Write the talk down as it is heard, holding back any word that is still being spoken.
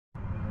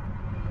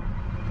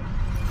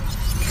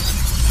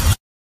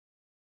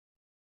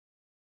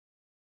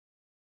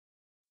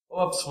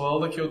Olá pessoal,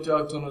 daqui é o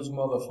Tiago, estou no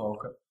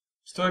moda'afoca.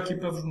 Estou aqui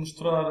para vos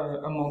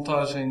mostrar a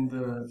montagem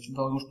de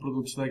alguns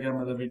produtos da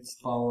gama da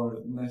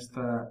Bitspower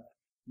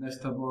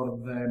nesta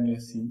board da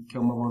MSI, que é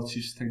uma board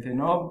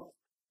X79.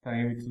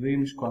 Tem 8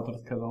 DIMMs, 4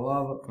 de cada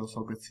lado, que é o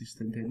socket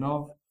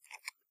X79.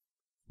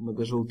 Uma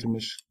das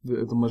últimas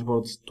de umas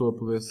boards de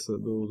topo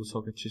do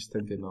socket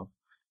X79.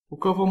 O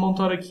que eu vou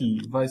montar aqui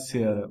vai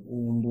ser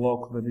um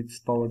bloco da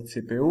Bitspower de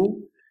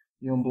CPU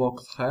e um bloco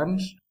de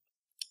RAMs.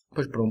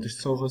 Pois pronto,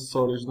 estes são os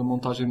acessórios da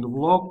montagem do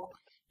bloco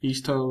e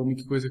isto é a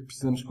única coisa que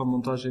precisamos para a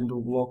montagem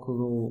do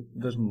bloco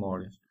das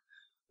memórias.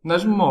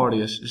 Nas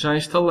memórias já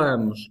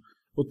instalamos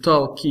o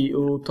tal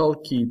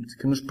kit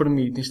que nos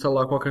permite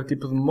instalar qualquer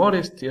tipo de memória.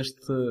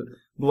 Este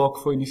bloco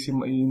foi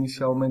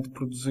inicialmente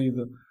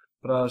produzido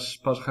para as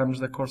RAMs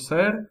da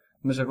Corsair,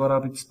 mas agora a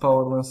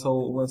Bitspower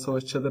lançou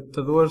estes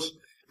adaptadores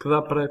que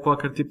dá para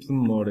qualquer tipo de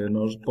memória.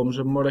 Nós pomos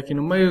a memória aqui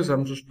no meio,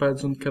 usamos os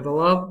pads um de cada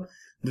lado.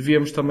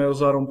 Devíamos também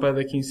usar um pad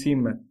aqui em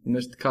cima.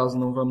 Neste caso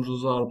não vamos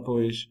usar,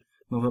 pois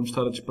não vamos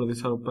estar a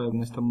desperdiçar o pad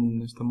nesta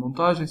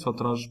montagem. Só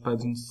traz os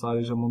pads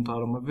necessários a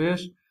montar uma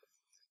vez.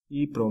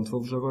 E pronto,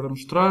 vou-vos agora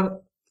mostrar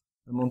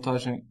a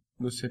montagem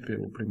do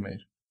CPU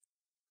primeiro.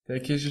 Tem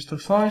aqui as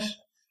instruções.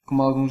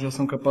 Como alguns já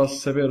são capazes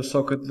de saber, o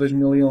socket de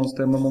 2011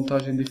 tem uma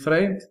montagem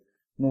diferente.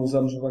 Não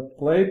usamos o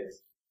backplate.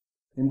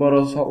 Embora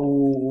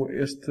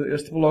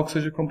este bloco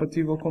seja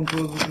compatível com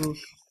todos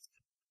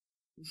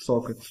os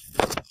sockets.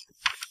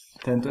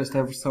 Portanto, esta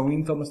é a versão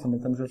Intel, mas também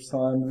temos a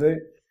versão AMD.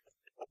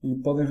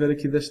 E podem ver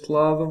aqui deste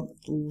lado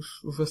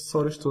os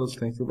acessórios todos.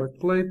 Tem aqui o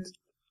backplate,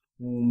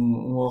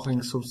 um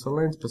O-ring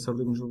sobressalente para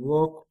servirmos o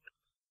bloco,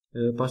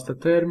 a pasta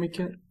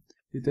térmica.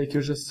 E tem aqui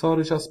os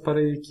acessórios, já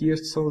separei aqui.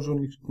 Estes são os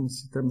únicos que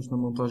necessitamos na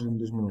montagem de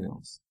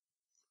 2011.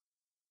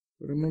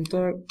 Para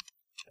montar,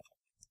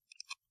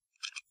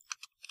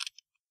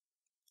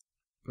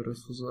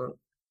 parafusar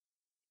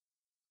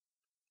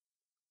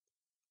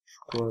os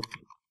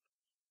 4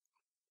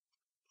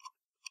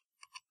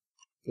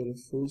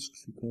 parafusos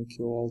que ficam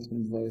aqui ao alto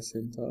onde vai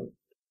assentar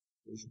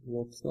os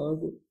blocos de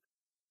água.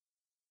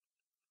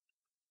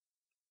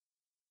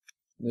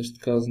 Neste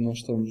caso nós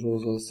estamos a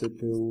usar a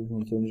CPU,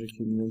 não temos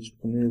aqui nenhum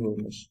disponível,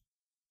 mas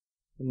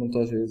a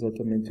montagem é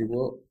exatamente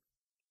igual.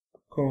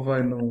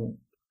 Convém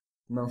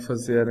não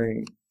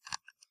fazerem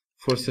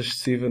força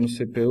excessiva no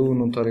CPU,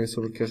 não estarem a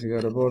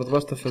sobrecarregar a bordo.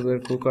 Basta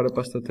colocar a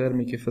pasta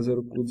térmica e fazer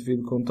o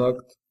devido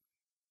contacto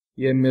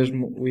e é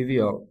mesmo o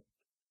ideal.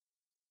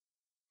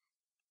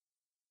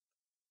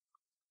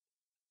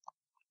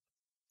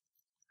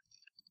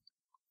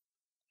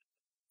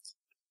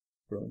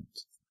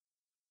 Pronto.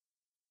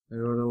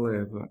 Agora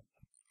leva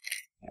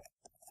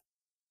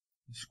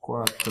as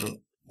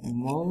 4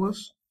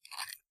 molas.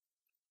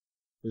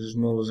 As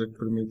molas é que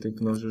permitem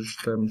que nós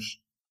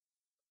ajustemos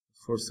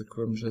a força que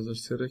vamos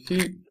exercer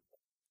aqui.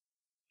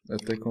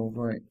 Até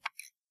convém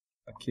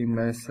aqui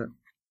meça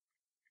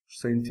os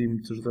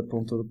centímetros da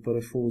ponta do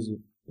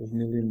parafuso, os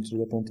milímetros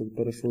da ponta do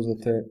parafuso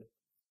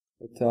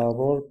até à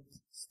borda.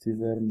 Se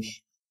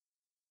tivermos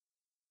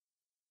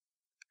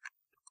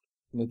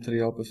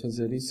material para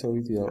fazer isso é o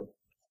ideal.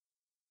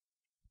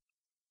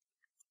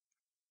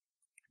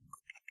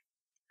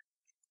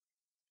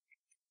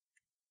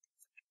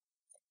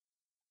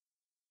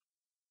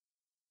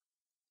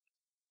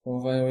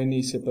 Convém ao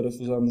início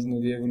parafusarmos na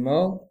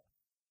diagonal.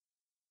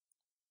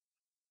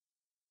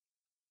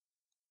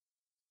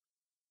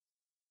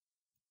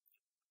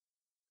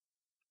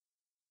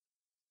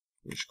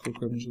 Depois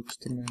colocamos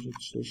também os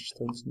outros dois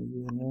restantes na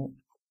diagonal.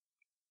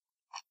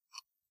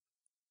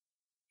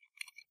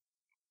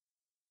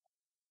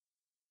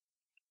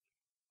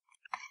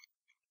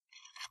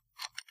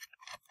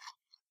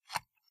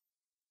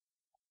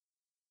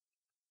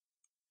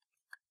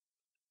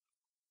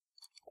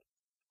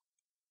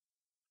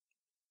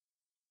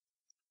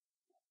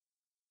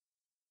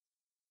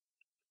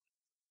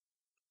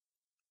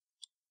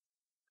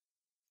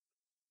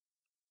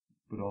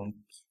 Pronto.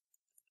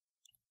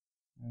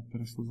 É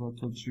parafusar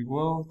todos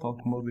igual, tal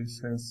como eu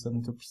disse, é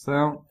 60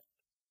 pressão.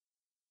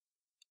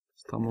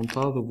 Está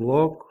montado o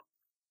bloco.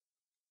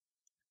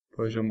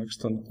 Depois é uma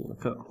questão de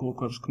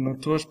colocar os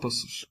conectores.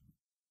 Posso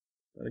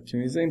dar aqui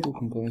um exemplo,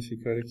 como podem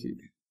ficar aqui.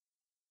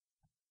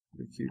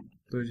 Aqui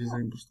 2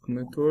 exemplos de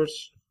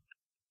conectores.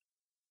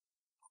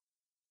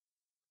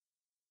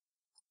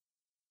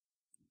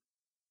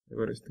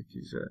 Agora este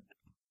aqui já é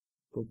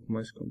um pouco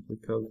mais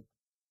complicado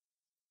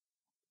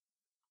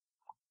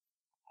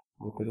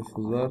de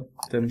parafusar.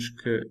 Temos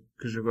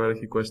que jogar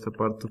aqui com esta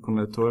parte do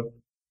conector.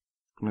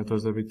 Os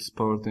conectores da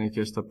Bitspower têm aqui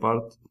esta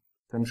parte.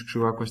 Temos que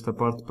jogar com esta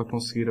parte para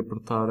conseguir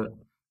apertar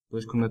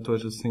dois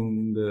conectores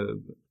assim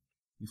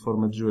de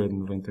forma de joelho,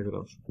 90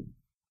 graus.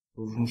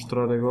 Vou-vos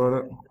mostrar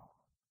agora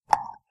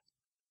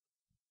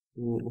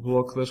o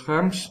bloco das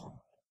RAMs.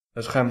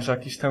 As RAMs já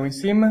aqui estão em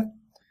cima.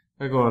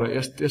 Agora,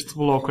 este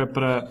bloco é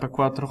para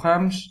 4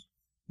 RAMs,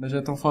 mas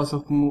é tão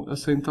fácil como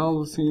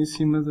assentá-lo assim em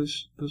cima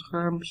das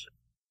RAMs.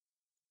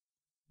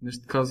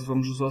 Neste caso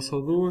vamos usar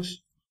só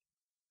 2.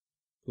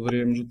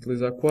 Poderíamos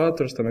utilizar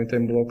 4, também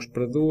tem blocos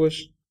para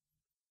 2.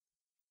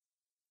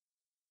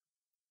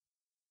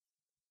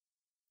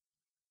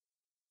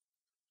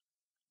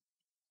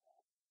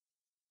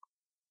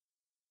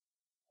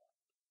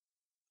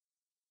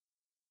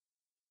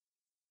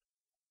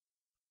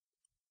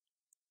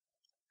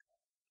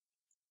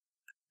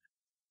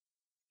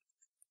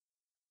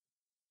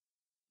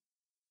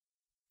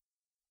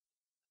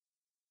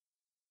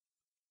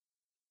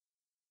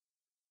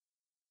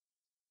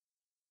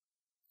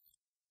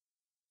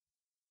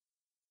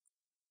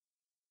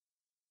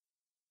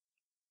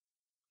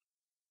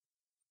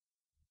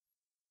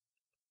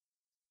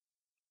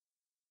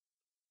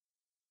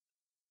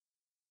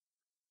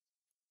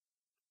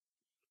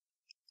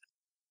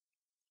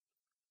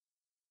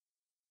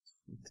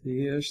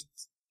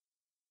 Este.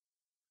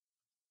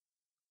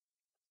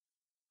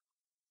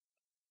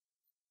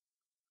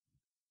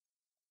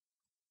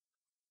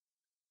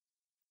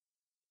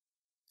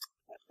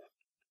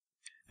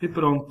 E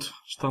pronto,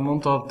 está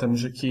montado.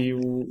 Temos aqui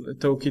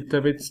até o kit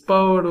da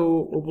Bitspower,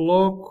 o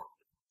bloco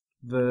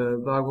de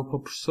água para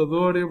o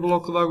processador e o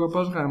bloco de água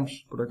para as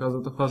RAMs. Por acaso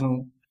até faz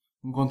um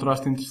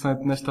contraste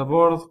interessante nesta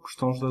board, com os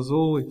tons de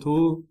azul e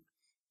tudo.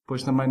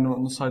 Depois também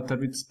no site da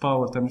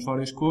Bitspower temos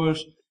várias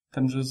cores.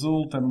 Temos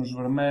azul, temos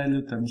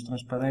vermelho, temos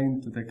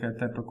transparente,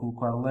 até para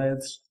colocar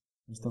LEDs.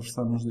 Esta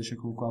versão nos deixa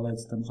colocar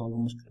LEDs, temos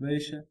algumas que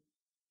deixa.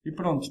 E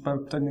pronto,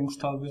 espero que tenham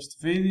gostado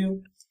deste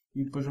vídeo.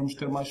 E depois vamos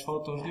ter mais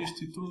fotos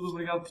disto e tudo.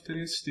 Obrigado por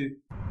terem assistido.